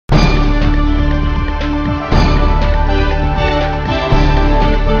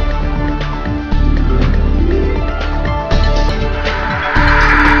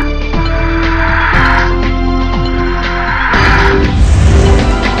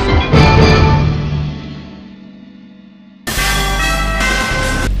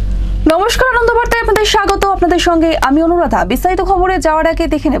আপনাদের সঙ্গে আমি অনুরাধা। বিস্তারিত খবরে যাওয়ার আগে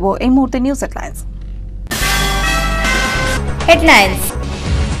দেখে নেব এই মুহূর্তে নিউজ হেডলাইন্স।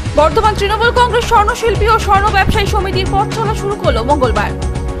 বর্ধমান তৃণমূল কংগ্রেস স্বর্ণশিল্পী ও স্বর্ণ ব্যবসায়ী সমিতির পথ চলা শুরু করল মঙ্গলবার।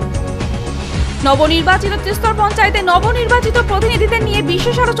 নবনির্বাচিত ত্রিস্তর পঞ্চায়েতে নবনির্বাচিত প্রতিনিধিদের নিয়ে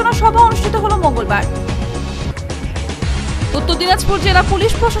বিশেষ আলোচনা সভা অনুষ্ঠিত হল মঙ্গলবার। উত্তর দিনাজপুর জেলা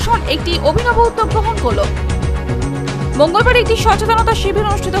পুলিশ প্রশাসন একটি অভিনব উদ্যোগ গ্রহণ করল। মঙ্গলবার একটি সচেতনতা শিবির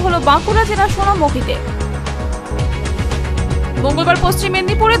অনুষ্ঠিত হল বাঁকুড়া জেলার সোনামুখীতে। মঙ্গলবার পশ্চিম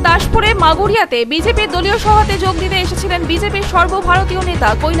মেদিনীপুরের দাসপুরে মাগুরিয়াতে বিজেপির দলীয় সভাতে যোগ দিতে এসেছিলেন বিজেপির সর্বভারতীয় নেতা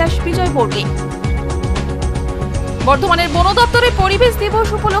কৈলাস বিজয় বর্গী। বর্ধমানের বন দপ্তরে পরিবেশ দিবস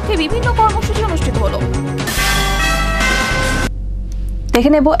উপলক্ষে বিভিন্ন কর্মসূচি অনুষ্ঠিত হল। দেখে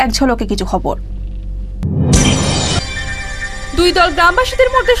নেব এক ঝলকে কিছু খবর। দুই দল গ্রামবাসীদের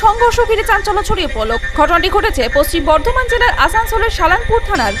মধ্যে সংঘর্ষ ঘিরে চাঞ্চল্য ছড়িয়ে পড়ল। ঘটনাটি ঘটেছে পশ্চিম বর্ধমান জেলার আসানসোলের সালানপুর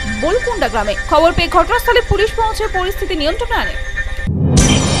থানার বোলকুন্ডা গ্রামে। খবর পেয়ে ঘটনাস্থলে পুলিশ পৌঁছে পরিস্থিতি নিয়ন্ত্রণে আনে।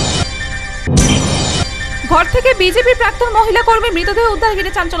 ঘর থেকে বিজেপি প্রাক্তন মহিলা কর্মীর মৃতদেহ উদ্ধার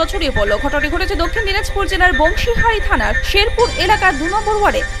ঘিরে চাঞ্চল্য ছড়িয়ে পড়ল। ঘটনাটি ঘটেছে দক্ষিণ দিনাজপুর জেলার বংশীহারি থানার শেরপুর এলাকার 2 নম্বর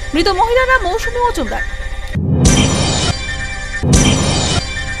ওয়ার্ডে। মৃত মহিলার নাম মৌসুমী মজুমদার।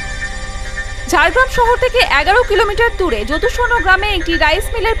 ঝাড়গ্রাম শহর থেকে 11 কিলোমিটার দূরে যদুস্বর্ণ গ্রামে একটি রাইস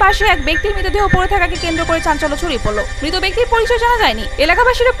মিলের পাশে এক ব্যক্তির মৃতদেহ পড়ে থাকাকে কেন্দ্র করে চাঞ্চল্য ছড়িয়ে পড়ল। মৃত ব্যক্তির পরিচয় জানা যায়নি।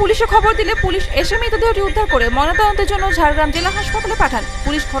 এলাকাবাসীরা পুলিশে খবর দিলে পুলিশ এসে মৃতদেহটি উদ্ধার করে ময়নাতদন্তের জন্য ঝাড়গ্রাম জেলা হাসপাতালে পাঠান।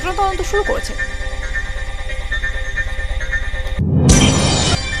 পুলিশ ঘটনা তদন্ত শুরু করেছে।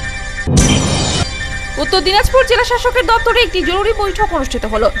 উত্তর দিনাজপুর জেলা শাসকের দপ্তরে একটি জরুরি বৈঠক অনুষ্ঠিত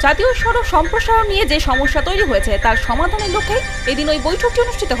হলো। জাতীয় সড়ক সম্প্রসারণ নিয়ে যে সমস্যা তৈরি হয়েছে তার সমাধানের লক্ষ্যে এদিন ওই বৈঠকটি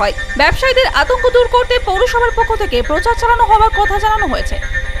অনুষ্ঠিত হয়। ব্যবসায়ীদের আতঙ্ক দূর করতে পৌরসভার পক্ষ থেকে প্রচার চালানো হওয়ার কথা জানানো হয়েছে।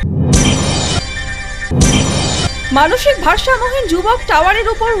 মানসিক ভারসাম্যহীন যুবক টাওয়ারের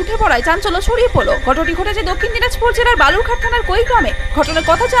উপর উঠে পড়ায় চাঞ্চল্য ছড়িয়ে পড়ল। ঘটনাটি ঘটেছে দক্ষিণ দিনাজপুর জেলার বালুরঘাট থানার কই গ্রামে। ঘটনার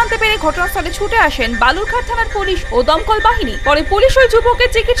কথা জানতে পেরে ঘটনাস্থলে ছুটে আসেন বালুরঘাট থানার পুলিশ ও দমকল বাহিনী। পরে পুলিশ ওই যুবককে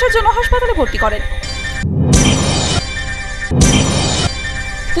চিকিৎসার জন্য হাসপাতালে ভর্তি করেন।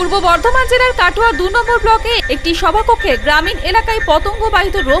 পূর্ব বর্ধমান জেলার কাটোয়া 2 নম্বর ব্লকে একটি সভাকক্ষে গ্রামীণ এলাকায়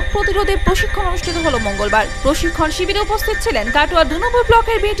পতঙ্গবাহিত রোগ প্রতিরোধে প্রশিক্ষণ অনুষ্ঠিত হল মঙ্গলবার। প্রশিক্ষণ শিবিরে উপস্থিত ছিলেন কাটোয়া 2 নম্বর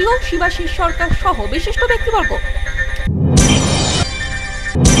ব্লকের বিডিও শিবাশিস সরকার সহ বিশিষ্ট ব্যক্তিবর্গ।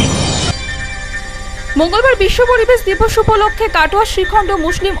 মঙ্গলবার বিশ্ব পরিবেশ দিবস উপলক্ষে কাটোয়া শ্রীখণ্ড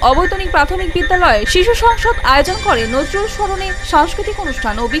মুসলিম অবৈতনিক প্রাথমিক বিদ্যালয়ে শিশু সংসদ আয়োজন করে নজরুল স্মরণে সাংস্কৃতিক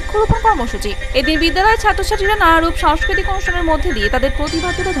অনুষ্ঠান ও বৃক্ষরোপণ কর্মসূচি। এদিন বিদ্যালয়ের ছাত্রছাত্রীরা নানারূপ সাংস্কৃতিক অনুষ্ঠানের মধ্যে দিয়ে তাদের প্রতিভা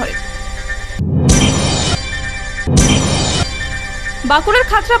তুলে ধরে। বাঁকুড়ার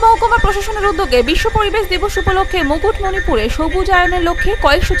খাতড়া মহকুমা প্রশাসনের উদ্যোগে বিশ্ব পরিবেশ দিবস উপলক্ষে মুকুটমণিপুরে সবুজায়নের লক্ষ্যে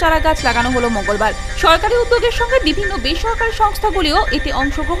কয়েকশো চারা গাছ লাগানো হলো মঙ্গলবার। সরকারি উদ্যোগের সঙ্গে বিভিন্ন বেসরকারি সংস্থাগুলিও এতে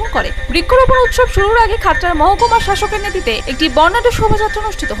অংশগ্রহণ করে। বৃক্ষরোপণ উৎসব শুরুর আগে খাতড়ার মহকুমা শাসকের নেতৃত্বে একটি বর্ণাঢ্য শোভাযাত্রা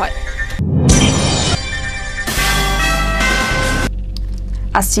অনুষ্ঠিত হয়।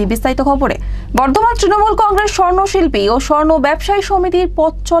 আসছি বিস্তারিত খবরে। বর্ধমান তৃণমূল কংগ্রেস স্বর্ণশিল্পী ও স্বর্ণ ব্যবসায়ী সমিতির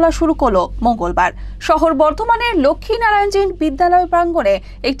পথ চলা শুরু করল মঙ্গলবার। শহর বর্ধমানের লক্ষ্মীনারায়ণজীন বিদ্যালয় প্রাঙ্গণে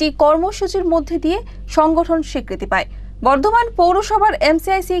একটি কর্মসূচির মধ্যে দিয়ে সংগঠন স্বীকৃতি পায়। বর্ধমান পৌরসভার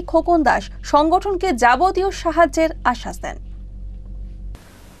এমসিআইসি খোকন দাস সংগঠনকে যাবতীয় সাহায্যের আশ্বাস দেন।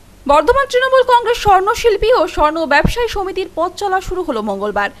 বর্ধমান তৃণমূল কংগ্রেস স্বর্ণশিল্পী ও স্বর্ণ ব্যবসায়ী সমিতির পথ চলা শুরু হলো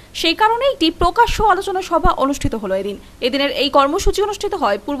মঙ্গলবার। সেই কারণে একটি প্রকাশ্য আলোচনা সভা অনুষ্ঠিত হলো এদিনের এই কর্মসূচি অনুষ্ঠিত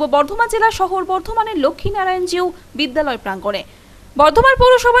হয় পূর্ব বর্ধমান জেলা শহর বর্ধমানের লক্ষ্মীনারায়ণজীউ বিদ্যালয় প্রাঙ্গণে। বর্ধমান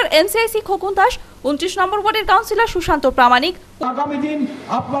পৌরসভার এমসিআইসি খোকন দাস, 29 নম্বর ওয়ার্ডের কাউন্সিলর সুশান্ত প্রামাণিক। আগামী দিন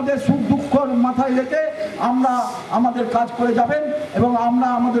আপনাদের সুখ দুঃখ মাথায় রেখে আমরা আমাদের কাজ করে যাবেন এবং আমরা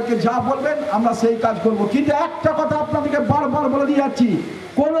আমাদেরকে যা বলবেন আমরা সেই কাজ করব। কিন্তু একটা কথা আপনাদেরকে বারবার বলে দিয়ে যাচ্ছি,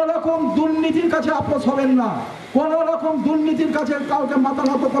 কোন রকম দুর্নীতির কাছে আপোষ হবেন না। কোন রকম দুর্নীতির কাছে কাউকে মাথা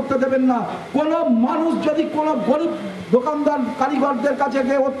নত করতে দেবেন না। কোন মানুষ যদি কোন গরিব দোকানদার কারিগরদের কাছে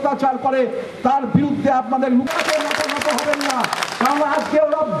গিয়ে অত্যাচার করে তার বিরুদ্ধে আপনাদের লুকাতে নত হবেন না। কারণ আজকে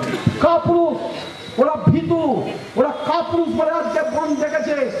ওরা কাপুরুষ, ওরা ভীতু, ওরা কাপুরুষ বলে আজকে বন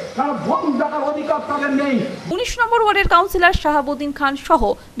দেখেছে, কারণ বন দেখার অধিকার তাদের নেই। 19 নম্বর ওয়ার্ডের কাউন্সিলর শাহাবুদ্দিন খান সহ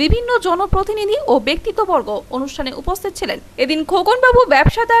বিভিন্ন জনপ্রতিনিধি ও ব্যক্তিত্ববর্গ অনুষ্ঠানে উপস্থিত ছিলেন। এদিন খোকনবাবু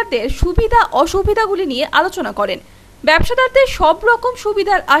ব্যবসাদারদের সুবিধা অসুবিধাগুলি নিয়ে আলোচনা করেন। ব্যবসাদারদের সব রকম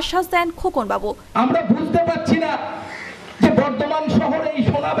সুবিধার আশ্বাস দেন খোকনবাবু। আমরা বুঝতে পারছি না যে বর্ধমান শহরে এই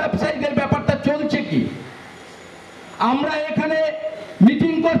সোনা ব্যবসায়ীদের ব্যাপারটা চলছে কি। আমরা এখানে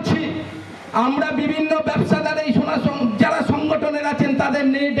মিটিং করছি, আমরা বিভিন্ন ব্যবসাদার এই সোনা যারা সংগঠনের আছেন তাদের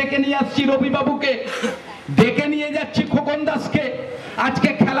ডেকে নিয়ে আসছি। রবিবাবুকে ডেকে নিয়ে যাচ্ছি, খোকন দাসকে। আজকে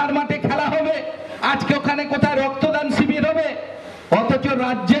খেলার মাঠে খেলা হবে, আজকে ওখানে কোথায় রক্তদান শিবির হবে, অথচ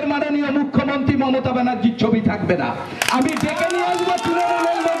রাজ্যের মাননীয় মুখ্যমন্ত্রী মমতা ব্যানার্জির ছবি থাকবে না। আমি ডেকে নিয়ে আসবো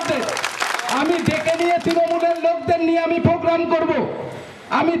তৃণমূলের লোকদের, আমি ডেকে নিয়ে তৃণমূলের লোকদের নিয়ে আমি প্রোগ্রাম করব।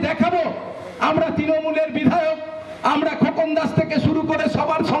 আমি দেখাবো আমরা তৃণমূলের বিধায়ক, আমরা খোকন দাস থেকে শুরু করে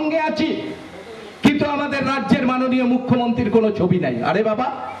সবার সঙ্গে আছি, কিন্তু আমাদের রাজ্যের মাননীয় মুখ্যমন্ত্রীর কোনো ছবি নাই। আরে বাবা,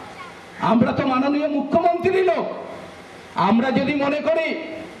 আমরা তো মাননীয় মুখ্যমন্ত্রী লোক। আমরা যদি মনে করি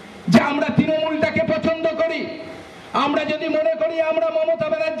যে আমরা তৃণমূলটাকে পছন্দ করি, আমরা যদি মনে করি আমরা মমতা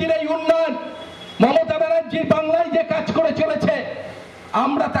ব্যানার্জির এই উন্নয়ন, মমতা ব্যানার্জির বাংলায় যে কাজ করে চলেছে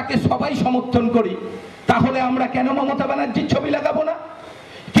আমরা তাকে সবাই সমর্থন করি, তাহলে আমরা কেন মমতা ব্যানার্জির ছবি লাগাবো না?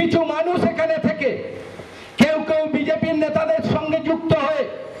 কিছু মানুষ এখানে থেকে কেউ কেউ বিজেপির নেতাদের সঙ্গে যুক্ত হয়ে,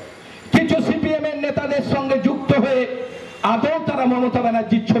 কিছু সিপিএম এর নেতাদের সঙ্গে যুক্ত হয়ে আদৌ তারা মমতা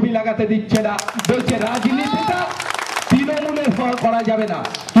ব্যানার্জির ছবি লাগাতে দিচ্ছে না, বলছে রাজনীতিটা তৃণমূলের করা যাবে না।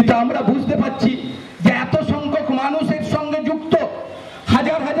 কিন্তু আমরা বুঝতে পারছি যে এত সংখ্যক মানুষের সঙ্গে যুক্ত,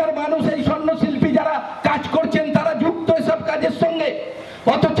 হাজার হাজার মানুষ এই স্বর্ণশিল্পী যারা কাজ করছেন তারা যুক্ত এসব কাজের সঙ্গে,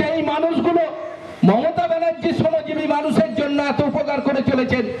 অথচ এই মানুষগুলো মমতা ব্যানার্জি শ্রমজীবী মানুষের জন্য এত উপকার করে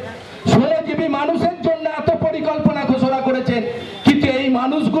চলেছেন, শ্রমজীবী মানুষের জন্য এত পরিকল্পনা ঘোষণা করেছেন, কিন্তু এই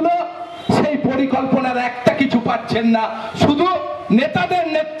মানুষগুলো সেই পরিকল্পনার একটা কিছু পাচ্ছেন না। শুধু নেতাদের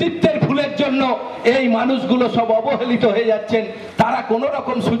নেতৃত্বের ভুলের জন্য এই মানুষগুলো সব অবহেলিত হয়ে যাচ্ছেন, তারা কোন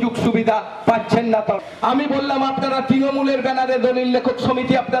রকম সুযোগ সুবিধা পাচ্ছেন না। তো আমি বললাম আপনারা তৃণমূলের ব্যানারে দলিল লেখক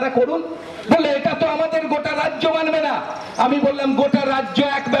সমিতি আপনারা করুন, বলে এটা তো আমাদের গোটা রাজ্য মানবে না। আমি বললাম গোটা রাজ্য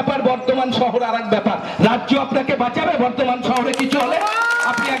এক ব্যাপার, বর্ধমান শহর আর এক ব্যাপার। রাজ্য আপনাকে বাঁচাবে বর্ধমান শহরে কিছু হলে?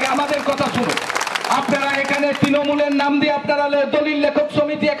 আপনি আগে আমাদের কথা শুনুন। আপনারা এখানে তৃণমূলের নাম দিয়ে আপনারা দলিল লেখক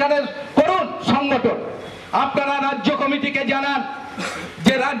সমিতি এখানে করুন সংগঠন, আপনারা রাজ্য কমিটিকে জানান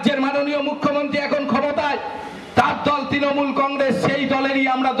যে রাজ্যের মাননীয় মুখ্যমন্ত্রী এখন ক্ষমতায়, তার দল তৃণমূল কংগ্রেস, সেই দলেরই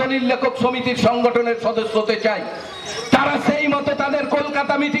আমরা দলিল লেখক সমিতির সংগঠনের সদস্য হতে চাই। তারা সেই মতো তাদের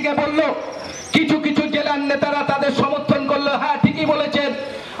কলকাতা মিটিংয়ে বলল, কিছু কিছু জেলার নেতারা তাদের সমর্থন করলো, হ্যাঁ ঠিকই বলেছেন,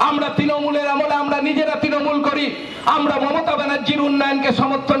 আমরা তৃণমূলের আমলে আমরা নিজেরা তৃণমূল করি, আমরা মমতা ব্যানার্জির উন্নয়নকে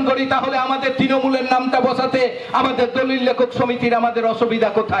সমর্থন করি, তাহলে আমাদের তৃণমূলের নামটা বসাতে আমাদের দলিল লেখক সমিতির আমাদের অসুবিধা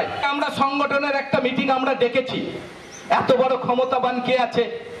কোথায়? আমরা সংগঠনের একটা মিটিং আমরা ডেকেছি, এত বড় ক্ষমতাবান কে আছে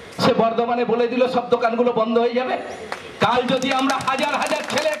সে বর্ধমানে বলে দিল সব দোকানগুলো বন্ধ হয়ে যাবে? কাল যদি আমরা হাজার হাজার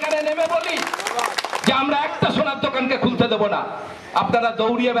ছেলে এখানে নেমে বলি যে আমরা একটা সোনার দোকানকে খুলতে দেবো না, আপনারা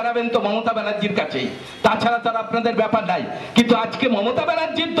দৌড়িয়ে বেড়াবেন তো মমতা ব্যানার্জির কাছেই, তাছাড়া তার আপনাদের ব্যাপার নাই। কিন্তু আজকে মমতা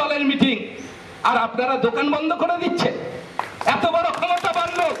ব্যানার্জির দলের মিটিং আর আপনারা দোকান বন্ধ করে দিচ্ছেন, এত বড় ক্ষমতাবান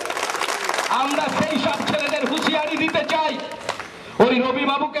লোক। আমরা সেই সব ছেলেদের হুঁশিয়ারি দিতে চাই। ওই রবি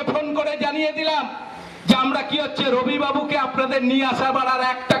বাবুকে ফোন করে জানিয়ে দিলাম যে আমরা কি হচ্ছে, রবি বাবুকে আপনাদের নিয়ে আসা বাড়ার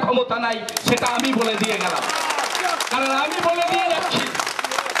একটা ক্ষমতা নাই, সেটা আমি বলে দিয়ে গেলাম। কারণ আমি বলে দিয়ে যাচ্ছি,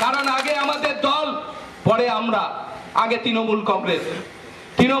 কারণ আগে আমাদের দল, পরে আমরা, আগে তৃণমূল কংগ্রেস।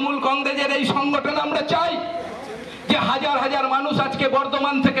 তৃণমূল কংগ্রেসের এই সংগঠন আমরা চাই যে হাজার হাজার মানুষ আজকে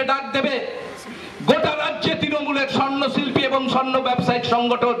বর্ধমান থেকে ডাক দেবে, গোটা রাজ্যে তৃণমূলের স্বর্ণশিল্পী এবং স্বর্ণ ব্যবসায়িক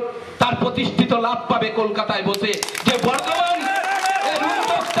সংগঠন তার প্রতিষ্ঠিত লাভ পাবে কলকাতায় বসে, যে বর্ধমান এর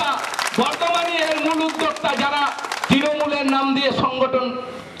উদ্যোক্তা, বর্ধমানে এর মূল উদ্যোক্তা যারা তৃণমূলের নাম দিয়ে সংগঠন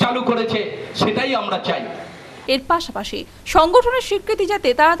চালু করেছে, সেটাই আমরা চাই। এর পাশাপাশি সংগঠনের স্বীকৃতি যাতে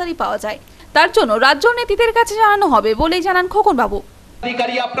তাড়াতাড়ি পাওয়া যায় তার জন্য রাজ্য নেতৃত্বের কাছে জানানো হবে বলেই জানান খোকন বাবু।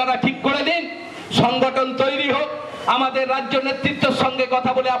 অধিকারী আপনারা ঠিক করে দিন, সংগঠন তৈরি হোক, আমাদের রাজ্য নেতৃত্বের সঙ্গে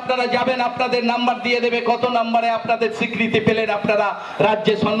কথা বলে আপনারা যাবেন, আপনাদের নাম্বার দিয়ে দেবে, কত নাম্বারে আপনাদের স্বীকৃতি পেলেন আপনারা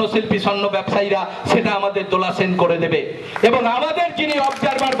রাজ্যে স্বর্ণশিল্পী স্বর্ণ ব্যবসায়ীরা, সেটা আমাদের দোলাসেন করে দেবে। এবং আমাদের যিনি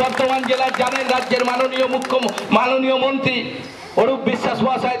অবজারভার বর্ধমান জেলার জানেন, রাজ্যের মাননীয় মন্ত্রী অরূপ বিশ্বাস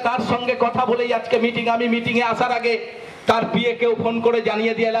মহাশয়, তার সঙ্গে কথা বলেই আজকে মিটিং। আমি মিটিংয়ে আসার আগে তার পিএ কেও ফোন করে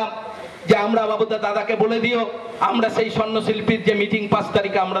জানিয়ে দিলাম যে আমরা বাবুদা দাদাকে বলে দিও আমরা সেই স্বর্ণশিল্পীর যে মিটিং 5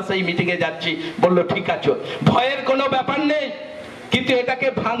 তারিখে আমরা সেই মিটিংয়ে যাচ্ছি। বললো ঠিক আছে, ভয়ের কোনো ব্যাপার নেই, কিন্তু এটাকে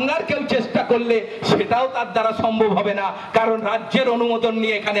ভাঙার কেউ চেষ্টা করলে সেটাও তার দ্বারা সম্ভব হবে না, কারণ রাজ্যের অনুমোদন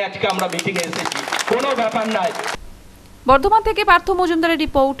নিয়ে এখানে আজকে আমরা মিটিংয়ে এসেছি, কোনো ব্যাপার নাই। বর্ধমান থেকে পার্থ মজুমদারের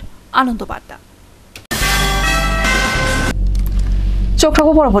রিপোর্ট, আনন্দ বার্তা। চোখ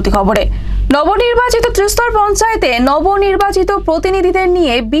রাখবো পরবর্তী খবরে। নবনির্বাচিত ত্রিস্তর পঞ্চায়েতে নবনির্বাচিত প্রতিনিধিদের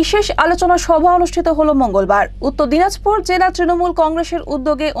নিয়ে বিশেষ আলোচনা সভা অনুষ্ঠিত হলো মঙ্গলবার। উত্তর দিনাজপুর জেলা তৃণমূল কংগ্রেসের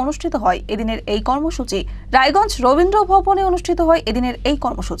উদ্যোগে অনুষ্ঠিত হয় এদিনের এই কর্মসূচি। রায়গঞ্জ রবীন্দ্র ভবনে অনুষ্ঠিত হয় এদিনের এই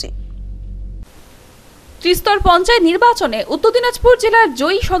কর্মসূচি। ত্রিস্তর পঞ্চায়েত নির্বাচনে উত্তর দিনাজপুর জেলার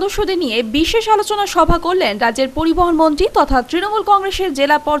জয়ী সদস্যদের নিয়ে বিশেষ আলোচনা সভা করলেন রাজ্যের পরিবহন মন্ত্রী তথা তৃণমূল কংগ্রেসের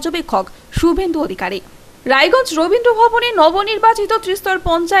জেলা পর্যবেক্ষক শুভেন্দু অধিকারী। রায়গঞ্জ রবীন্দ্র ভবনে নবনির্বাচিত ত্রিস্তর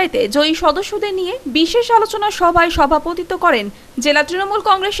পঞ্চায়েতে জয়ী সদস্যদের নিয়ে বিশেষ আলোচনা সভায় সভাপতিত্ব করেন জেলা তৃণমূল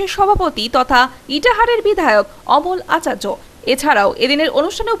কংগ্রেসের সভাপতি তথা ইটাহারের বিধায়ক অমল আচার্য। এছাড়াও এদিনের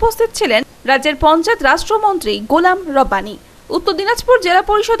অনুষ্ঠানে উপস্থিত ছিলেন রাজ্যের পঞ্চায়েত রাষ্ট্রমন্ত্রী গোলাম রব্বানী, উত্তর দিনাজপুর জেলা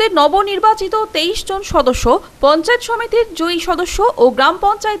পরিষদের নবনির্বাচিত 23 জন সদস্য, পঞ্চায়েত সমিতির জয়ী সদস্য ও গ্রাম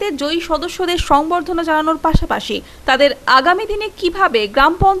পঞ্চায়েতের জয়ী সদস্যদের সংবর্ধনা জানানোর পাশাপাশি তাদের আগামী দিনে কিভাবে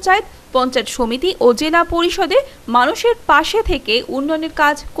গ্রাম পঞ্চায়েত, পঞ্চায়েত সমিতি ও জেলা পরিষদে মানুষের পাশে থেকে উন্নয়নের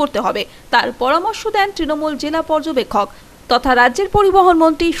কাজ করতে হবে তার পরামর্শ দেন তৃণমূল জেলা পর্যবেক্ষক তথা রাজ্যের পরিবহন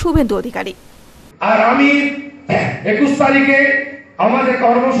মন্ত্রী শুভেন্দু অধিকারী। আর আমি 21 তারিখে আমাদের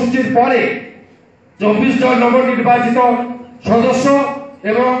কর্মসূচির পরে 24 জন নবনির্বাচিত সদস্য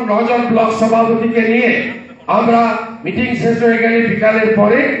এবং 9 জন ব্লক সভাপতিকে নিয়ে আমরা মিটিং শেষ হয়ে গেলে বিকালের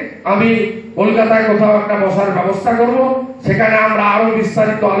পরে আমি কলকাতায় কোথাও একটা বসার ব্যবস্থা করব। সেখানে আমরা আরো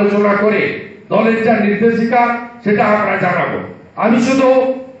বিস্তারিত আলোচনা করে দলের যা নির্দেশিকা সেটা আমরা জানাবো। আমি শুধু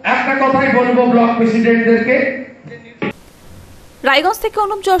একটা কথাই বলবো ব্লক প্রেসিডেন্টদেরকে। রায়গঞ্জ থেকে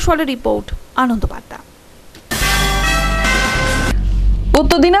অনুপ জয়সওয়ালের রিপোর্ট, আনন্দ বার্তা।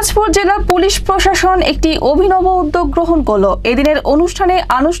 উত্তর দিনাজপুর জেলা পুলিশ প্রশাসন একটি অভিনব উদ্যোগ গ্রহণ করল। এদিনের অনুষ্ঠানে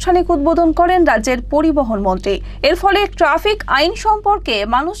আনুষ্ঠানিক উদ্বোধন করেন রাজ্যের পরিবহন মন্ত্রী। এর ফলে ট্রাফিক আইন সম্পর্কে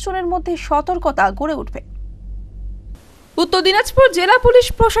মানুষজনের মধ্যে সতর্কতা গড়ে উঠবে। উত্তর দিনাজপুর জেলা পুলিশ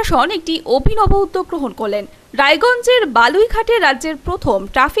প্রশাসন একটি অভিনব উদ্যোগ গ্রহণ করলেন। রায়গঞ্জের বালুইঘাটে রাজ্যের প্রথম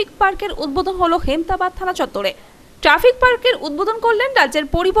ট্রাফিক পার্কের উদ্বোধন হলো হেমতাবাদ থানা চত্বরে। ট্রাফিক পার্কের উদ্বোধন করলেন রাজ্যের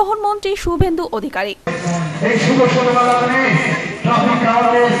পরিবহন মন্ত্রী শুভেন্দু অধিকারী।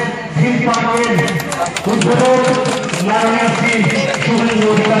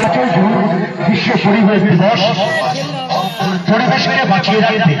 বিশ্ব পরিবেশ দিবস পরিবেশকে বাঁচিয়ে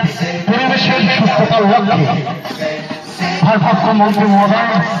রাখতে, পরিবেশের সুস্থতার লক্ষ্যে ভারপ্রাপ্ত মন্ত্রী মহোদয়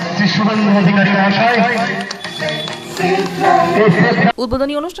শ্রী শুভেন্দু অধিকারী মহাশয়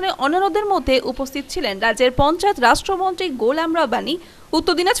উদ্বোধনী অনুষ্ঠানে অন্যান্যদের মধ্যে উপস্থিত ছিলেন রাজ্যের পঞ্চায়েত রাষ্ট্রমন্ত্রী গোলাম রব্বানী,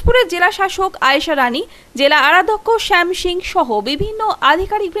 উত্তর দিনাজপুরের জেলা শাসক আয়েশা রানী, জেলা আরাধ্যক্ষ শ্যাম সিং সহ বিভিন্ন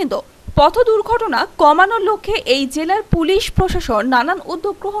আধিকারিকবৃন্দ। পথ দুর্ঘটনা কমানোর লক্ষ্যে এই জেলার পুলিশ প্রশাসন নানান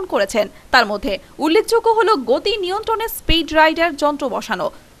উদ্যোগ গ্রহণ করেছেন। তার মধ্যে উল্লেখযোগ্য হলো গতি নিয়ন্ত্রণে স্পিড রাইডার যন্ত্র বসানো,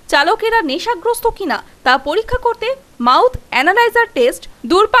 চালকেরা নেশাগ্রস্ত কিনা তা পরীক্ষা করতে মাউথ অ্যানালাইজার টেস্ট,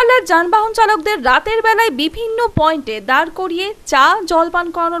 দূরপাল্লার যানবাহন চালকদের রাতের বেলায় বিভিন্ন পয়েন্টে দাঁড় করিয়ে চা জলপান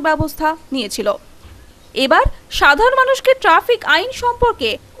করানোর ব্যবস্থা নিয়েছিল। এবার সাধারণ মানুষকে ট্রাফিক আইন সম্পর্কে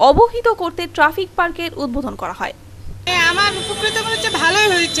অবহিত করতে ট্রাফিক পার্কের উদ্বোধন করা হয়। আমার উপকৃত মনে হচ্ছে ভালোই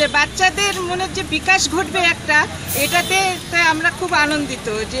হয়েছে, বাচ্চাদের মনের যে বিকাশ ঘটবে একটা, এটাতে আমরা খুব আনন্দিত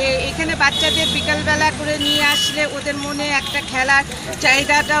যে এখানে বাচ্চাদের বিকালবেলা করে নিয়ে আসলে ওদের মনে একটা খেলার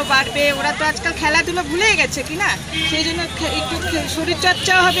চাহিদাটাও বাড়বে। ওরা তো আজকাল খেলাধুলো ভুলেই গেছে কিনা, সেই জন্য একটু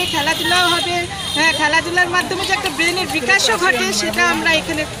শরীরচর্চাও হবে, খেলাধুলাও হবে। হ্যাঁ, খেলাধুলার মাধ্যমে যে একটা ব্রেনের বিকাশও ঘটে সেটা আমরা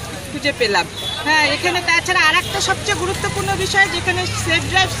এখানে খুঁজে পেলাম। হ্যাঁ, এখানে তাছাড়া আর একটা সবচেয়ে গুরুত্বপূর্ণ বিষয়, যেখানে সেফ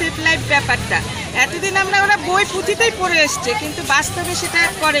ড্রাইভ সেফ লাইফ ব্যাপারটা এতদিন ওরা বই পুঁথিতেই পড়ে এসছে, কিন্তু বাস্তবে সেটা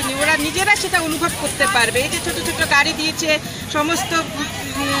করেনি। ওরা নিজেরা সেটা অনুভব করতে পারবে। এই যে ছোট ছোট গাড়ি দিয়েছে, সমস্ত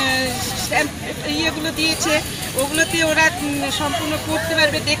ইয়েগুলো দিয়েছে, ওগুলোতে ওরা সম্পূর্ণ করতে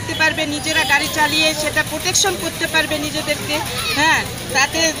পারবে, দেখতে পারবে, নিজেরা গাড়ি চালিয়ে সেটা প্রোটেকশন করতে পারবে নিজেদেরকে। হ্যাঁ,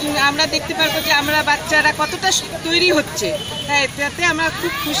 তাতে আমরা দেখতে পারবো যে আমরা বাচ্চারা কতটা তৈরি হচ্ছে। হ্যাঁ, তাতে আমরা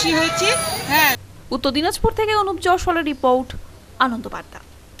খুব খুশি হয়েছি। হ্যাঁ, উত্তর দিনাজপুর থেকে অনুপ জয়সওয়ালের রিপোর্ট, আনন্দ বার্তা।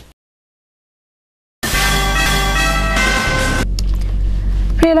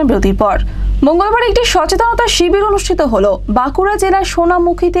 বিরতির পর মঙ্গলবার একটি সচেতনতা শিবির অনুষ্ঠিত হলো। বাঁকুড়া জেলার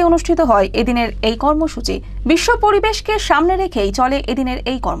সোনামুখীতে অনুষ্ঠিত হয় এদিনের এই কর্মসূচি। বিশ্ব পরিবেশকে সামনে রেখেই চলে এদিনের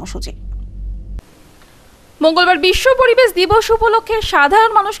এই কর্মসূচি। মঙ্গলবার বিশ্ব পরিবেশ দিবস উপলক্ষে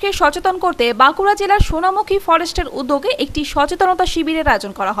সাধারণ মানুষকে সচেতন করতে বাঁকুড়া জেলার সোনামুখী ফরেস্টের উদ্যোগে একটি সচেতনতা শিবিরের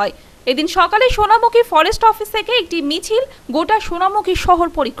আয়োজন করা হয়। এদিন সকালে সোনামুখী ফরেস্ট অফিস থেকে একটি মিছিল গোটা সোনামুখী শহর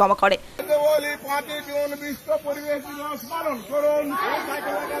পরিক্রমা করে।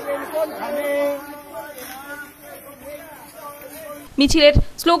 মিছিলের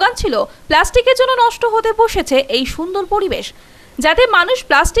স্লোগান ছিল, প্লাস্টিকের জন্য নষ্ট হতে বসেছে এই সুন্দর পরিবেশ। যাতে মানুষ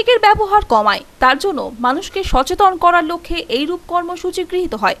প্লাস্টিকের ব্যবহার কমায়, তার জন্য মানুষকে সচেতন করার লক্ষ্যে এইরূপ কর্মসূচি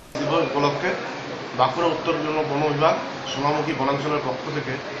গৃহীত হয়। উপলক্ষে বাঁকুড়া উত্তর বন বিভাগ সোনামুখী বনাঞ্চলের পক্ষ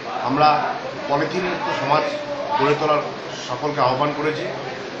থেকে আমরা পলিথিন মুক্ত সমাজ গড়ে তোলার সকলকে আহ্বান করেছি,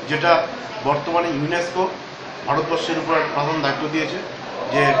 যেটা বর্তমানে ইউনেস্কো ভারতবর্ষের উপর প্রধান দায়িত্ব দিয়েছে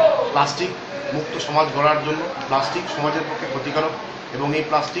যে প্লাস্টিক মুক্ত সমাজ গড়ার জন্য। প্লাস্টিক সমাজের পক্ষে ক্ষতিকারক এবং এই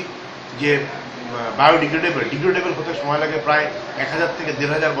প্লাস্টিক যে ডিগ্রেডেবল হতে সময় লাগে প্রায় 1000 থেকে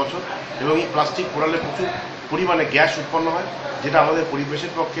 1500 বছর, এবং এই প্লাস্টিক পোড়ালে প্রচুর পরিমাণে গ্যাস উৎপন্ন হয়, যেটা আমাদের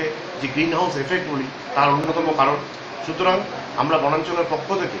পরিবেশের পক্ষে যে গ্রিন হাউস এফেক্ট বলি তার অন্যতম কারণ। সুতরাং আমরা বনাঞ্চলের পক্ষ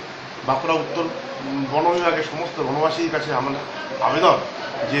থেকে বাঁকুড়া উত্তর বন বিভাগের সমস্ত বনবাসীর কাছে আমাদের আবেদন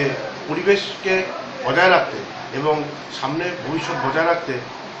যে পরিবেশকে বজায় রাখতে এবং সামনে ভবিষ্যৎ বজায় রাখতে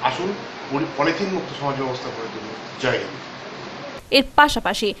আসুন পলিথিন মুক্ত সমাজ ব্যবস্থা করে তুলুন। জয় হিন্দ। এর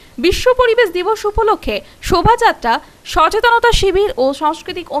পাশাপাশি বিশ্ব পরিবেশ দিবস উপলক্ষে শোভাযাত্রা, সচেতনতা শিবির ও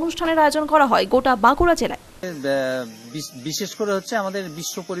সাংস্কৃতিক অনুষ্ঠানের আয়োজন করা হয় গোটা বাঁকুড়া জেলায়। বিশেষ করে হচ্ছে আমাদের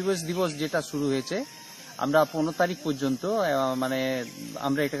বিশ্ব পরিবেশ দিবস যেটা শুরু হয়েছে, আমরা 15 তারিখ পর্যন্ত মানে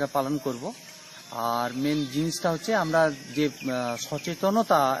আমরা এটাকে পালন করব। আর মেন জিনিসটা হচ্ছে আমরা যে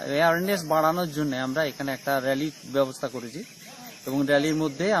সচেতনতা অ্যাওয়ারনেস বাড়ানোর জন্য আমরা এখানে একটা র্যালির ব্যবস্থা করেছি এবং র্যালির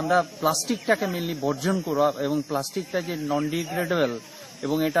মধ্যে আমরা প্লাস্টিকটাকে মেনলি বর্জন করা এবং প্লাস্টিকটা যে নন ডিগ্রেডেবল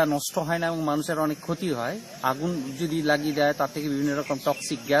এবং এটা নষ্ট হয় না এবং মানুষের অনেক ক্ষতি হয়, আগুন যদি লাগিয়ে দেয় তার থেকে বিভিন্ন রকম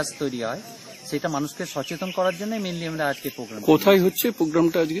টক্সিক গ্যাস তৈরি হয়, সেটা মানুষকে সচেতন করার জন্য মেনলি আমরা আজকে প্রোগ্রাম। কোথায় হচ্ছে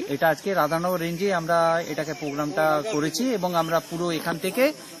প্রোগ্রামটা আজকে? এটা আজকে রাধানগর রেঞ্জে আমরা এটাকে প্রোগ্রামটা করেছি এবং আমরা পুরো এখান থেকে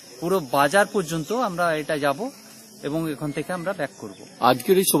পুরো বাজার পর্যন্ত আমরা এটা যাব এবং এখান থেকে আমরা ব্যাক করব।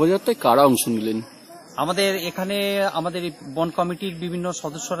 আজকের এই শোভাযাত্রায় কারা অংশ নিলেন? আমাদের এখানে আমাদের বন কমিটির বিভিন্ন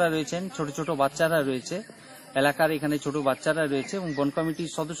সদস্যরা রয়েছেন, ছোট ছোট বাচ্চারা রয়েছে, এলাকার এখানে ছোট বাচ্চারা রয়েছে এবং বন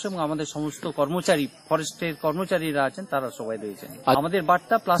কমিটির সদস্য এবং আমাদের সমস্ত কর্মচারী, ফরেস্টের কর্মচারীরা আছেন, তারা সবাই রয়েছেন। আমাদের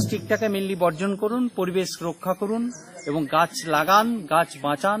বার্তা প্লাস্টিকটাকে মেনলি বর্জন করুন, পরিবেশ রক্ষা করুন এবং গাছ লাগান, গাছ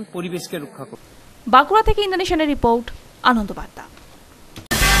বাঁচান, পরিবেশকে রক্ষা করুন। বাঁকুড়া থেকে ইন্দ্রনীশের রিপোর্ট, আনন্দ বার্তা।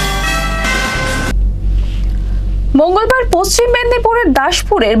 মঙ্গলবার পশ্চিম মেদিনীপুরের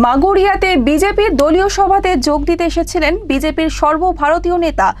দাসপুরের মাগুরিয়াতে বিজেপির দলীয় সভাতে যোগ দিতে এসেছিলেন বিজেপির সর্বভারতীয়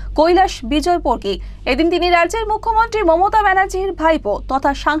নেতা কৈলাস বিজয়বর্গীয়। এদিন তিনি রাজ্যের মুখ্যমন্ত্রী মমতা ব্যানার্জির ভাইপো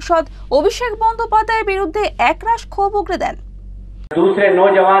তথা সাংসদ অভিষেক বন্দ্যোপাধ্যায়ের বিরুদ্ধে একরাশ ক্ষোভ উগরে দেন। दूसरे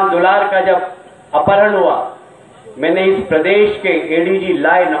नौजवान दुलार का जब अपहरण हुआ, मैंने इस प्रदेश के ADG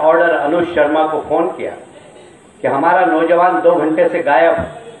law and order Anuj Sharma को फोन किया कि हमारा नौजवान 2 घंटे से गायब है।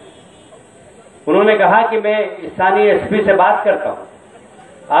 उन्होंने कहा कि मैं स्थानीय एसपी से बात करता हूं,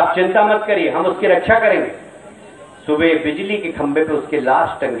 आप चिंता मत करिए, हम उसकी रक्षा करेंगे। सुबह बिजली के खंभे पे उसकी लाश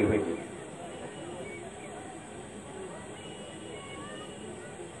टंगी हुई थी।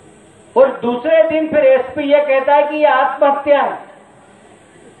 और दूसरे दिन फिर एसपी ये कहता है कि ये आत्महत्या है।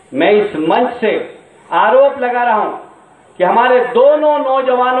 मैं इस मंच से आरोप लगा रहा हूं कि हमारे दोनों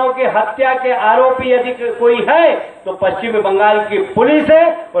नौजवानों के हत्या के आरोपी यदि कोई है तो पश्चिम बंगाल की पुलिस है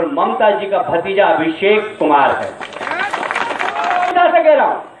और ममता जी का भतीजा अभिषेक कुमार है। से कह रहा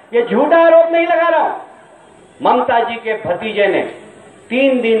हूं, ये झूठा आरोप नहीं लगा रहा हूं। ममता जी के भतीजे ने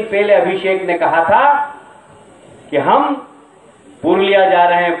 3 दिन पहले अभिषेक ने कहा था कि हम पुरलिया जा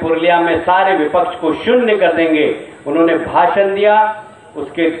रहे हैं, पुरलिया में सारे विपक्ष को शून्य कर देंगे। उन्होंने भाषण दिया,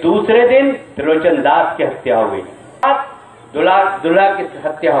 उसके दूसरे दिन त्रिलोचन दास की हत्या हो गई, दुल्हा की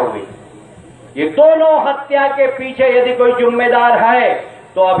हत्या हो गई। ये दोनों हत्या के पीछे यदि कोई जिम्मेदार है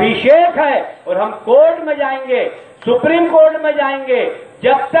तो अभिषेक है। और हम कोर्ट में जाएंगे, सुप्रीम कोर्ट में जाएंगे,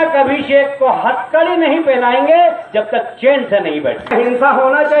 जब तक अभिषेक को हथकड़ी नहीं पहनाएंगे, जब तक चैन से नहीं बैठे। हिंसा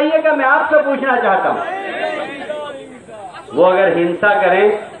होना चाहिए क्या, मैं आपसे पूछना चाहता हूं। वो अगर हिंसा करें,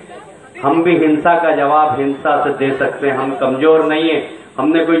 हम भी हिंसा का जवाब हिंसा से दे सकते हैं। हम कमजोर नहीं है,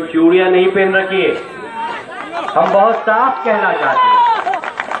 हमने कोई चूड़ियां नहीं पहन रखी है, हम बहुत साफ कहना चाहते हैं।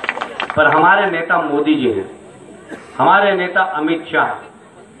 पर हमारे नेता मोदी जी हैं, हमारे नेता अमित शाह।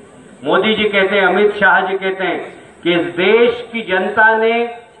 मोदी जी कहते हैं, अमित शाह जी कहते हैं कि इस देश की जनता ने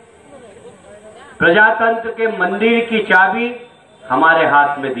प्रजातंत्र के मंदिर की चाबी हमारे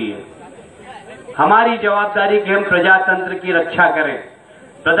हाथ में दी है। हमारी जवाबदारी कि हम प्रजातंत्र की रक्षा करें।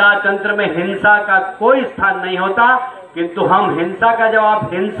 प्रजातंत्र में हिंसा का कोई स्थान नहीं होता, किंतु हम हिंसा का जवाब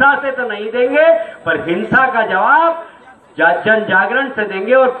हिंसा से तो नहीं देंगे, पर हिंसा का जवाब जन जागरण से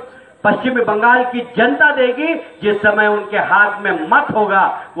देंगे। और पश्चिम बंगाल की जनता देगी, जिस समय उनके हाथ में मत होगा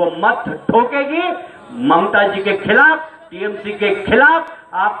वो मत ठोकेगी। ममता जी के खिलाफ, टीएमसी के खिलाफ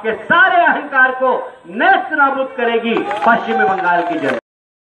आपके सारे अहंकार को नेस्त नाबूद करेगी पश्चिम बंगाल की जनता।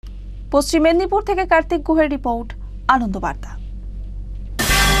 পশ্চিম মেদিনীপুর থেকে কার্তিক গুহের রিপোর্ট, আনন্দ বার্তা।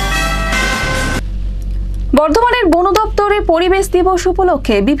 বর্ধমানের বন দপ্তরে পরিবেশ দিবস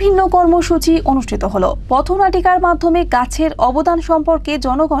উপলক্ষে বিভিন্ন কর্মসূচি অনুষ্ঠিত হলো। পথনাটিকার মাধ্যমে গাছের অবদান সম্পর্কে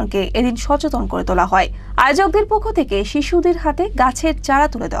জনগণকে এদিন সচেতন করে তোলা হয়। আয়োজকদের পক্ষ থেকে শিশুদের হাতে গাছের চারা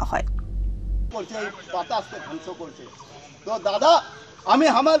তুলে দেওয়া হয়। তো দাদা, আমি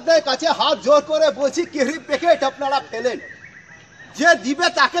আমাদের কাছে হাত জোর করে বলছি, কেরি প্যাকেট আপনারা ফেলেন, যে দিবে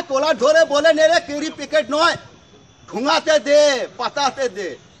তাকে কোলা ধরে বলে নেরে কেরি প্যাকেট নয়, ঢুঙাতে দে, পাতাতে দে।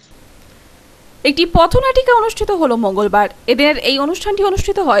 একটি পথনাটিকা অনুষ্ঠিত হলো মঙ্গলবার। এদিনের এই অনুষ্ঠানটি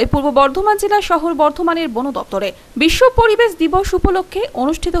অনুষ্ঠিত হয় পূর্ব বর্ধমান জেলা শহর বর্ধমানের বন দপ্তরে। বিশ্ব পরিবেশ দিবস উপলক্ষে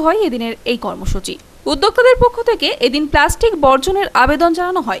অনুষ্ঠিত হয় এদিনের এই কর্মসূচি। উদ্যোক্তাদের পক্ষ থেকে এদিন প্লাস্টিক বর্জনের আবেদন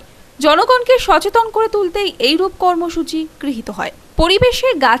জানানো হয়। জনগণকে সচেতন করে তুলতেই এইরূপ কর্মসূচি গৃহীত হয়। পরিবেশে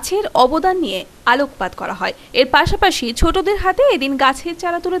গাছের অবদান নিয়ে আলোকপাত করা হয়। এর পাশাপাশি ছোটদের হাতে এদিন গাছের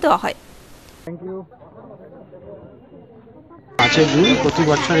চারা তুলে দেওয়া হয়। 5 জুন প্রতি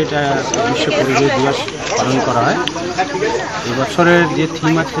বছর এটা বিশ্ব পরিবেশ দিবস পালন করা হয়। এবছরের যে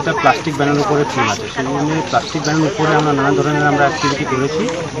থিম আছে সেটা প্লাস্টিক ব্যানের উপরে থিম আছে, সেই জন্য প্লাস্টিক ব্যানের উপরে আমরা নানা ধরনের অ্যাক্টিভিটি করেছি।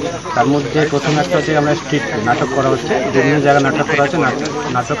 তার মধ্যে প্রথম একটা হচ্ছে আমরা স্ট্রিট নাটক করা হচ্ছে, বিভিন্ন জায়গায় নাটক করা হচ্ছে।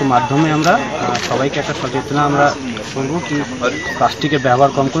 নাটকের মাধ্যমে আমরা সবাইকে একটা সচেতনা আমরা করবো কি প্লাস্টিকের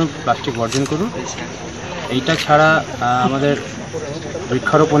ব্যবহার কম করুন, প্লাস্টিক বর্জন করুন। এইটা ছাড়া আমাদের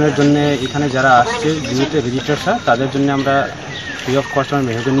বৃক্ষারোপণের জন্য এখানে যারা আসছে জিওতে ভিজিটার্সরা, তাদের জন্য আমরা ফ্রি অফ কস্ট আমরা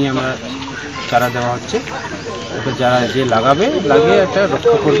মেহগনি আমরা চারা দেওয়া হচ্ছে। ওকে যারা যে লাগিয়ে একটা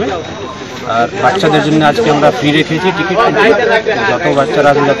রক্ষা করবে। আর বাচ্চাদের জন্য আজকে আমরা ফ্রি রেখেছি টিকিট, যত বাচ্চারা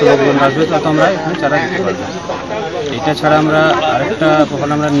আসবে যত লোকজন আসবে তত আমরা এখানে চারা দিতে পারবো। এটা ছাড়া আমরা আরেকটা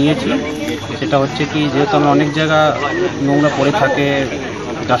প্রকল্প আমরা নিয়েছি, সেটা হচ্ছে কি যেহেতু আমরা অনেক জায়গা নোংরা পড়ে থাকে,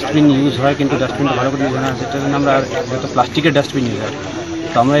 ডাস্টবিন ইউজ হয় কিন্তু ডাস্টবিনটা ভালো করে ইউজ হয় না, সেটার জন্য আমরা যেহেতু প্লাস্টিকের ডাস্টবিন ইউজ হয়,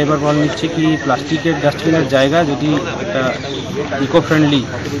 তো আমরা এবার বল নিচ্ছি কি প্লাস্টিকের ডাস্টবিনের জায়গা যদি একটা ইকো ফ্রেন্ডলি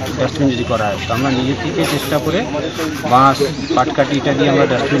ডাস্টবিন যদি করা হয়, তো আমরা নিজে থেকে চেষ্টা করে বাঁশ পাটকাঠি এটা দিয়ে আমরা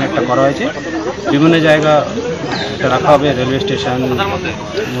ডাস্টবিন একটা করা হয়েছে। বিভিন্ন জায়গা এটা রাখা হবে, রেলওয়ে স্টেশন,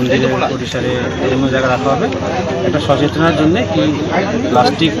 মন্দিরের পরিসরে বিভিন্ন জায়গা রাখা হবে একটা সচেতনার জন্য কি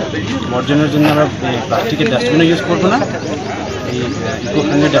প্লাস্টিক বর্জনের জন্য আমরা প্লাস্টিকের ডাস্টবিনও ইউজ করবো না, এই ইকো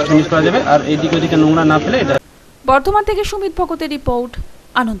ফ্রেন্ডলি ডাস্টবিন ইউজ করা যাবে। আর এইদিকে ওদিকে নোংরা না ফেলে এটা। বর্ধমান থেকে সুমিত ভগতের রিপোর্ট,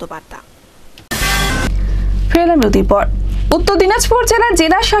 আনন্দ বার্তা। ফেরাম বিরতির পর উত্তর দিনাজপুর জেলার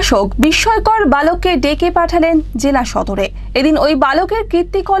জেলা শাসক বিস্ময়কর বালককে ডেকে পাঠালেন জেলা সদরে। এদিন ওই বালকের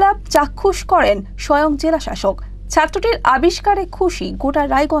কীর্তিকলাপ চাক্ষুষ করেন স্বয়ং জেলা শাসক। ছাত্রটির আবিষ্কারে খুশি গোটা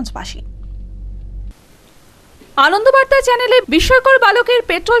রায়গঞ্জবাসী। আনন্দবার্তা চ্যানেলে বিস্ময়কর বালকের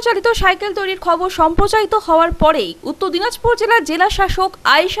পেট্রোল চালিত সাইকেল তৈরির খবর সম্প্রচারিত হওয়ার পরেই উত্তর দিনাজপুর জেলার জেলা শাসক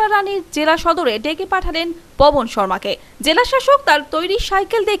আয়েশা রানীর জেলা সদরে ডেকে পাঠালেন পবন শর্মাকে। জেলা শাসক তার তৈরি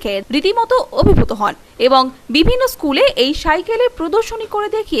সাইকেল দেখে রীতিমতো অভিভূত হন এবং বিভিন্ন স্কুলে এই সাইকেলের প্রদর্শনী করে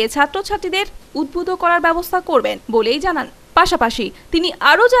দেখিয়ে ছাত্রছাত্রীদের উদ্বুদ্ধ করার ব্যবস্থা করবেন বলেই জানান। পাশাপাশি তিনি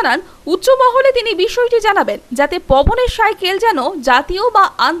আরও জানান উচ্চ মহলে তিনি বিষয়টি জানাবেন যাতে পবনের সাইকেল যেন জাতীয় বা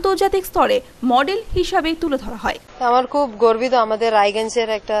আন্তর্জাতিক স্তরে মডেল হিসাবে তুলে ধরা হয়। আমার খুব গর্বিত আমাদের রায়গঞ্জের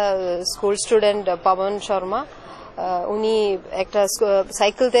একটা স্কুল স্টুডেন্ট পবন শর্মা, উনি একটা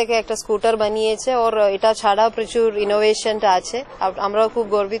সাইকেল থেকে একটা স্কুটার বানিয়েছে। ওর এটা ছাড়া প্রচুর ইনোভেশনটা আছে, আমরাও খুব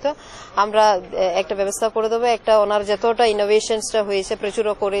গর্বিত। আমরা একটা ব্যবস্থা করে দেবো, একটা ওনার যতটা ইনোভেশনসটা হয়েছে প্রচুর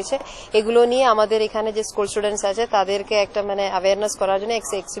করেছে, এগুলো নিয়ে আমাদের এখানে যে স্কুল স্টুডেন্টস আছে তাদেরকে একটা মানে অ্যাওয়ারনেস করার জন্য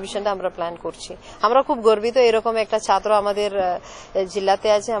এক্সিবিশনটা আমরা প্ল্যান করছি। আমরা খুব গর্বিত এরকম একটা ছাত্র আমাদের জেলাতে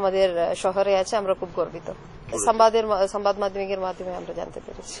আছে, আমাদের শহরে আছে, আমরা খুব গর্বিত। সংবাদ মাধ্যমের মাধ্যমে আমরা জানতে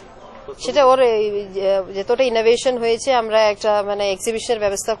পেরেছি সেটা ওর যতটা ইনোভেশন হয়েছে আমরা একটা মানে এক্সিবিশনের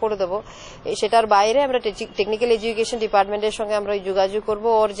ব্যবস্থা করে দেবো। সেটার বাইরে আমরা টেকনিক্যাল এডুকেশন ডিপার্টমেন্টের সঙ্গে আমরা যোগাযোগ করব,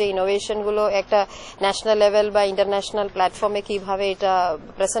 ওর যে ইনোভেশনগুলো একটা ন্যাশনাল লেভেল বা ইন্টারন্যাশনাল প্ল্যাটফর্মে কিভাবে এটা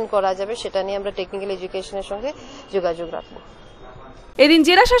প্রেজেন্ট করা যাবে সেটা নিয়ে আমরা টেকনিক্যাল এডুকেশনের সঙ্গে যোগাযোগ রাখবো। এদিন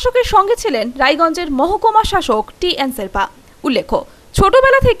জেলা শাসকের সঙ্গে ছিলেন রায়গঞ্জের মহকুমা শাসক টি.এন. শেরপা। উল্লেখ্য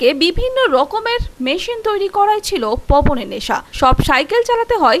ছোটবেলা থেকে বিভিন্ন রকমের মেশিন তৈরি করাই ছিল পবনের নেশা। সব সাইকেল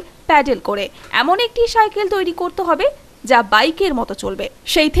চালাতে হয় প্যাডেল করে, এমন একটি সাইকেল তৈরি করতে হবে যা বাইকের মতো চলবে।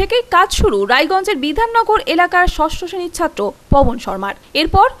 সেই থেকে কাজ শুরু রায়গঞ্জের বিধাননগর এলাকার ষষ্ঠ শ্রেণীর ছাত্র পবন শর্মার।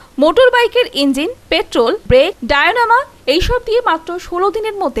 এরপর মোটর বাইকের ইঞ্জিন, পেট্রোল, ব্রেক, ডায়নামা এইসব দিয়ে মাত্র 16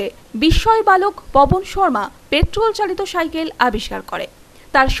 দিনের মধ্যে বিস্ময় বালক পবন শর্মা পেট্রোল চালিত সাইকেল আবিষ্কার করে।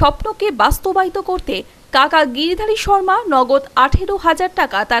 তার স্বপ্নকে বাস্তবায়িত করতে কাকা গিরিধারী শর্মা নগদ 18,000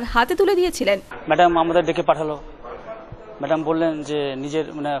 টাকা তার হাতে তুলে দিয়েছিলেন। ম্যাডাম আমাদের ডেকে পাঠালো, ম্যাডাম বললেন যে নিজের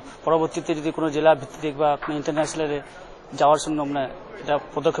মানে পরবর্তীতে যদি কোনো জেলা ভিত্তিক বা কোনো ইন্টারন্যাশনালে যাওয়ার জন্য মানে এটা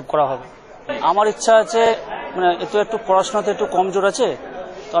পদক্ষেপ করা হবে। আমার ইচ্ছা আছে মানে একটু পড়াশোনাতে একটু কমজোর আছে,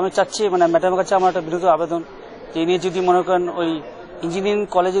 তো আমি চাচ্ছি মানে ম্যাডামের কাছে আমার একটা বিনীত আবেদন যে ইনি যদি মনে করেন ওই ইঞ্জিনিয়ারিং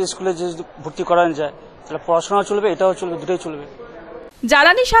কলেজের স্কুলে যদি ভর্তি করানো যায় তাহলে পড়াশোনাও চলবে, এটাও চলবে, দুটোই চলবে।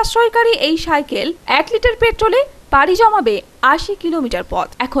 জ্বালানি সাশ্রয়কারী এই সাইকেল 1 লিটার পেট্রোলে পাড়ি জমাবে 80 কিলোমিটার পথ।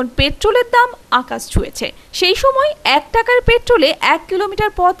 এখন পেট্রোলের দাম আকাশ ছুঁয়েছে, সেই সময় 1 টাকার পেট্রোলে 1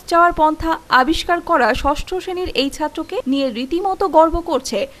 কিলোমিটার পথ যাওয়ার পন্থা আবিষ্কার করা ষষ্ঠ শ্রেণীর এই ছাত্রকে নিয়ে রীতিমতো গর্ব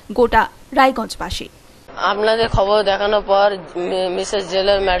করছে গোটা রায়গঞ্জবাসী। আপনাদের খবর দেখানোর পর মিসেস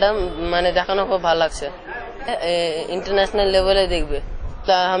জেলার ম্যাডাম মানে দেখানো খুব ভালো লাগছে, इंटरनेशनल लेवल है देखबे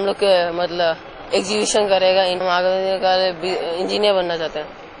हम लोग के मतलब एग्जीबिशन करेगा, आगामी काल इंजीनियर बनना चाहते हैं।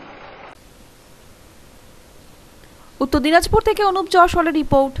 উত্তর দিনাজপুর থেকে অনুপ যশওয়ালের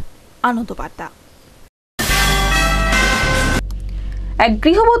রিপোর্ট, আনন্দ বার্তা। এক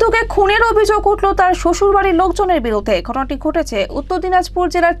গৃহবধূকে খুনের অভিযোগ উঠল তার শ্বশুরবাড়ির লোকজনের বিরুদ্ধে। ঘটনাটি ঘটেছে উত্তর দিনাজপুর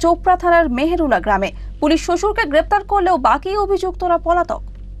জেলার চোপড়া থানার মেহেরুলা গ্রামে। পুলিশ শ্বশুরকে গ্রেপ্তার করলেও বাকি অভিযুক্তরা পলাতক।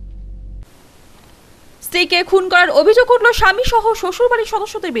 স্ত্রীকে খুন করার অভিযোগ উঠল স্বামী সহ শ্বশুরবাড়ির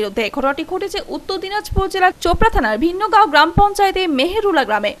সদস্যদের বিরুদ্ধে। ঘটনাটি ঘটেছে উত্তর দিনাজপুর জেলার চোপড়া থানার ভিন্নগাঁও গ্রাম পঞ্চায়েতে মেহেরুলা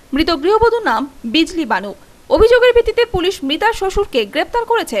গ্রামে। মৃত গৃহবধূর নাম বিজলি বানু। অভিযোগের ভিত্তিতে পুলিশ মৃতার শ্বশুরকে গ্রেপ্তার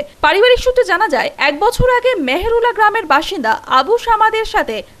করেছে। পারিবারিক সূত্রে জানা যায়, 1 বছর আগে মেহেরুলা গ্রামের বাসিন্দা আবু সামাদের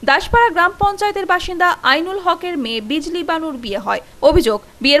সাথে দাসপাড়া গ্রাম পঞ্চায়েতের বাসিন্দা আইনুল হকের মেয়ে বিজলি বানুর বিয়ে হয়। অভিযোগ,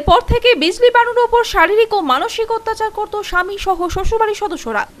 বিয়ের পর থেকে বিজলি বানুর উপর শারীরিক ও মানসিক অত্যাচার করত স্বামী সহ শ্বশুরবাড়ির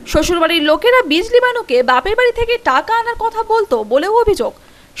সদস্যরা। শ্বশুরবাড়ির লোকেরা বিজলি বানুকে বাপের বাড়ি থেকে টাকা আনার কথা বলতো বলেও অভিযোগ।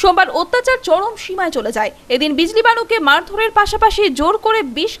 সোমবার অত্যাচার চরম সীমায় চলে যায়। এদিন বিজলি বানুকে মারধরের পাশাপাশি জোর করে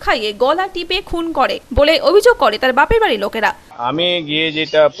বিষ খাইয়ে গলা টিপে খুন করে বলে অভিযোগ করে তার বাপের বাড়ির লোকেরা। আমি গিয়ে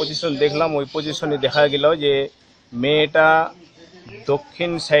যেটা পজিশন দেখলাম, ওই পজিশনে দেখা গেল যে মেয়েটা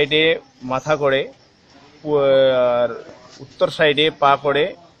দক্ষিণ সাইডে মাথা করে আর উত্তর সাইডে পা করে,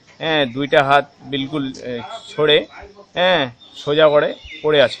 দুইটা হাত বিলকুল ছড়ে সোজা করে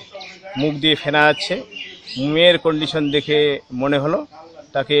পড়ে আছে, মুখ দিয়ে ফেনা যাচ্ছে। মেয়ের কন্ডিশন দেখে মনে হলো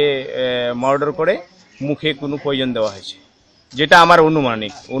তাকে মার্ডার করে মুখে কোনো পয়জন দেওয়া হয়েছে, যেটা আমার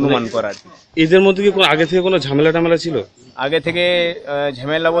অনুমান করার। এদের মধ্যে কি আগে থেকে কোনো ঝামেলা টামেলা ছিল? আগে থেকে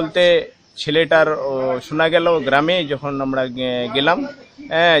ঝামেলা বলতে ছেলেটার শোনা গেল গ্রামে যখন আমরা গেলাম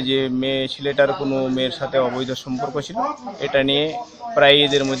যে ছেলেটার কোনো মেয়ের সাথে অবৈধ সম্পর্ক ছিল। এটা নিয়ে প্রায়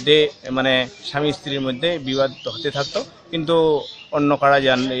এদের মধ্যে মানে স্বামী স্ত্রীর মধ্যে বিবাদ হতে থাকতো, কিন্তু অন্য কারা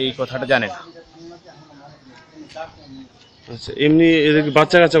এই কথাটা জানে না। আচ্ছা, এমনি এদের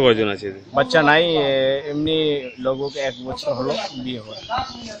বাচ্চা কাচ্চা কয়জন আছে? বাচ্চা নাই, এমনি লগভগ 1 বছর হলো বিয়ে হওয়া।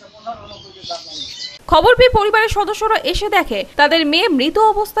 খবর পেয়ে পরিবারের সদস্যরা এসে দেখে তাদের মেয়ে মৃত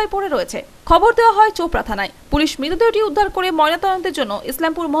অবস্থায় পড়ে রয়েছে। খবর দেওয়া হয় চোপড়া থানায়। পুলিশ মৃতদেহটি উদ্ধার করে ময়নাতদন্তের জন্য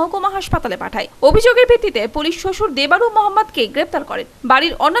ইসলামপুর মহকুমা হাসপাতালে পাঠায়। অভিযোগের ভিত্তিতে পুলিশ শ্বশুর দেবারু মোহাম্মদকে গ্রেপ্তার করেন।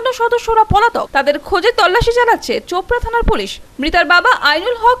 বাড়ির অন্যান্য সদস্যরা পলাতক। তাদের খোঁজে তল্লাশি চালাচ্ছে চোপড়া থানার পুলিশ। মৃতার বাবা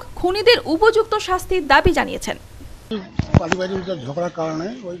আইনুল হক খুনিদের উপযুক্ত শাস্তির দাবি জানিয়েছেন। পারিবারিক ঝগড়ার কারণে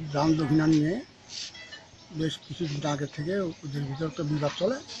ওই দান দক্ষিণা নিয়ে বেশ কিছুদিন আগে থেকে ওদের ভিতর তো বিবাদ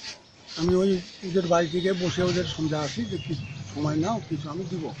চলে। আমি ওই ওদের বাড়ি থেকে বসে ওদের সমঝা আসি যে কিছু সময় নাও, কিছু আমি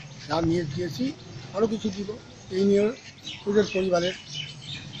দিব, যা নিয়ে দিয়েছি আরও কিছু দিব। এই নিয়ে ওদের পরিবারের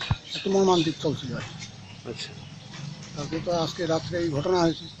একটা মর্মান্তিক চলছিল আর কি। আচ্ছা, তারপর তো আজকে রাত্রে এই ঘটনা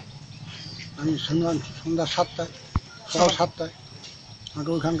হয়েছে। আমি সন্ধ্যা 7টায়, সকাল 7টায় আমাকে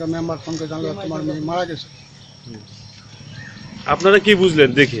ওইখানকার মেম্বার ফোন করে জানলো তোমার মেয়ে মারা গেছে। আপনারা কি বুঝলেন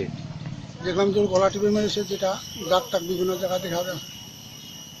দেখে? দেখলাম যে গলা টিপে মেরেছে, যেটা দাগ টাক বিভিন্ন জায়গায় দেখা যায়,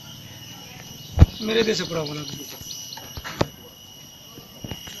 মেরে দিয়েছে পুরো গলা।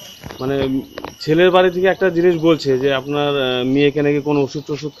 মানে ছেলের বাড়ি থেকে একটা জিনিস বলছে যে আপনার মেয়েকে নাকি কোনো ওষুধ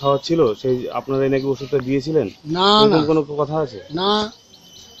খাওয়াচ্ছিল, সেই আপনারা নাকি ওষুধটা দিয়েছিলেন? না, কোনো কথা আছে না।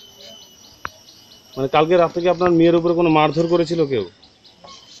 মানে কালকে রাত থেকে আপনার মেয়ের উপরে কোনো মারধর করেছিল কেউ?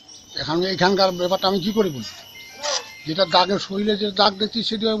 এখন এখানকার ব্যাপারটা আমি কি করে বলি? যেটা দাগের শরীরে যে দাগ দেখছি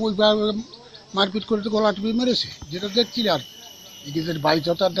সেটা ওই মারপিট করে তো গলা টিপে মেরেছে, যেটা দেখছি। আর এদের বাড়িতে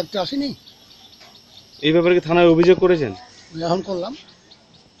তো আর দেখতে আসেনি। এই ব্যাপারে কি থানায় অভিযোগ করেছেন? এখন করলাম।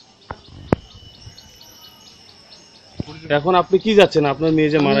 এখন আপনি কি যাচ্ছেন? আপনার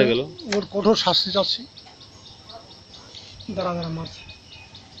মেয়ে যে মারা গেল, ওর কঠোর শাস্তি চাচ্ছি। দাঁড়া মারছে।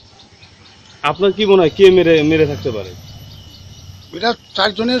 আপনার কি মনে হয় কে মেরে থাকতে পারে? এটা 4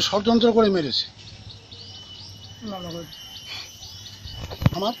 জনের ষড়যন্ত্র করে মেরেছে।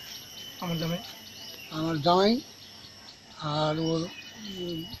 আমার জামাই আর ওর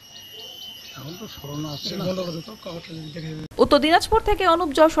এখন তো স্মরণ আসছে না। উত্তর দিনাজপুর থেকে অনুপ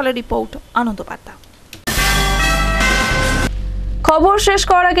জয়সওয়ালের রিপোর্ট, আনন্দ বার্তা। খবর শেষ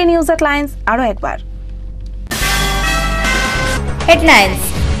করার আগে নিউজ হেডলাইন্স আরো একবার। হেডলাইন্স: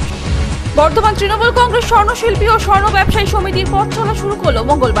 বর্ধমান তৃণমূল কংগ্রেস স্বর্ণশিল্পী ও স্বর্ণ ব্যবসায়ী সমিতির পথ চলা শুরু করল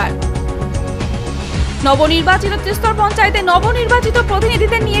মঙ্গলবার। নবনির্বাচিত ত্রিস্তর পঞ্চায়েতে নবনির্বাচিত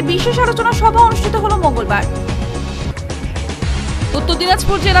প্রতিনিধিদের নিয়ে বিশেষ আলোচনা সভা অনুষ্ঠিত হল মঙ্গলবার। উত্তর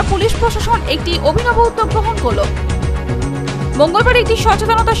দিনাজপুর জেলা পুলিশ প্রশাসন একটি অভিনব উদ্যোগ গ্রহণ করল। মঙ্গলবার একটি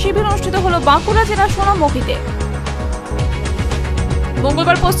সচেতনতা শিবির অনুষ্ঠিত হল বাঁকুড়া জেলার সোনামুখীতে।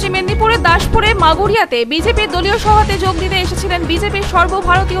 মঙ্গলবার পশ্চিম মেদিনীপুরের দাসপুরে মাগুরিয়াতে বিজেপির দলীয় সভাতে যোগ দিতে এসেছিলেন বিজেপির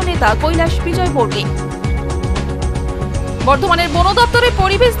সর্বভারতীয় নেতা কৈলাস বিজয় বর্গী। বর্ধমানের বন দপ্তরে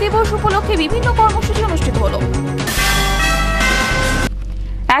পরিবেশ দিবস উপলক্ষে বিভিন্ন কর্মসূচি অনুষ্ঠিত হল।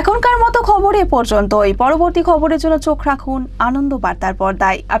 এখনকার মতো খবর এ পর্যন্তই। পরবর্তী খবরের জন্য চোখ রাখুন আনন্দ বার্তার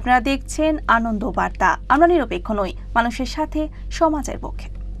পর্দায়। আপনারা দেখছেন আনন্দ বার্তা। আমরা নিরপেক্ষ নই, মানুষের সাথে, সমাজের পক্ষে।